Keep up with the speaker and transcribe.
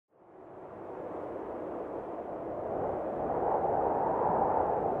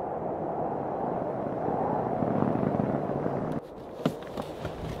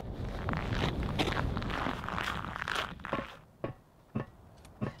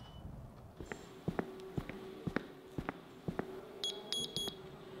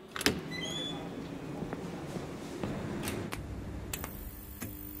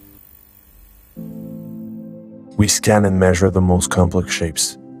We scan and measure the most complex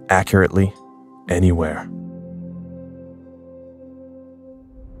shapes, accurately, anywhere.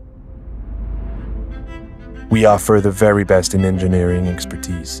 We offer the very best in engineering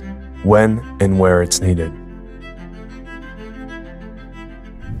expertise, when and where it's needed.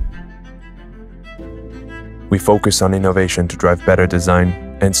 We focus on innovation to drive better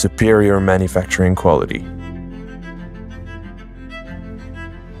design and superior manufacturing quality.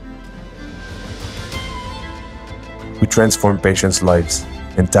 We transform patients' lives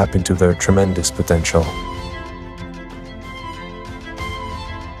and tap into their tremendous potential.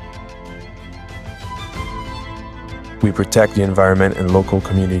 We protect the environment and local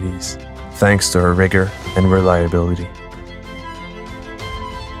communities, thanks to our rigor and reliability.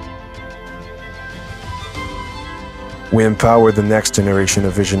 We empower the next generation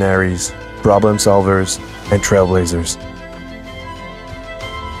of visionaries, problem solvers, and trailblazers.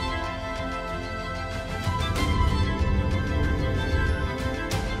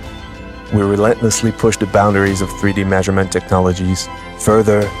 We relentlessly push the boundaries of 3D measurement technologies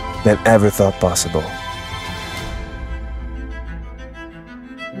further than ever thought possible.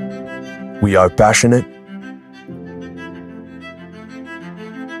 We are passionate.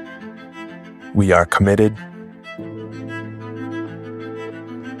 We are committed.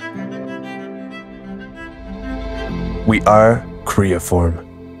 We are Creaform.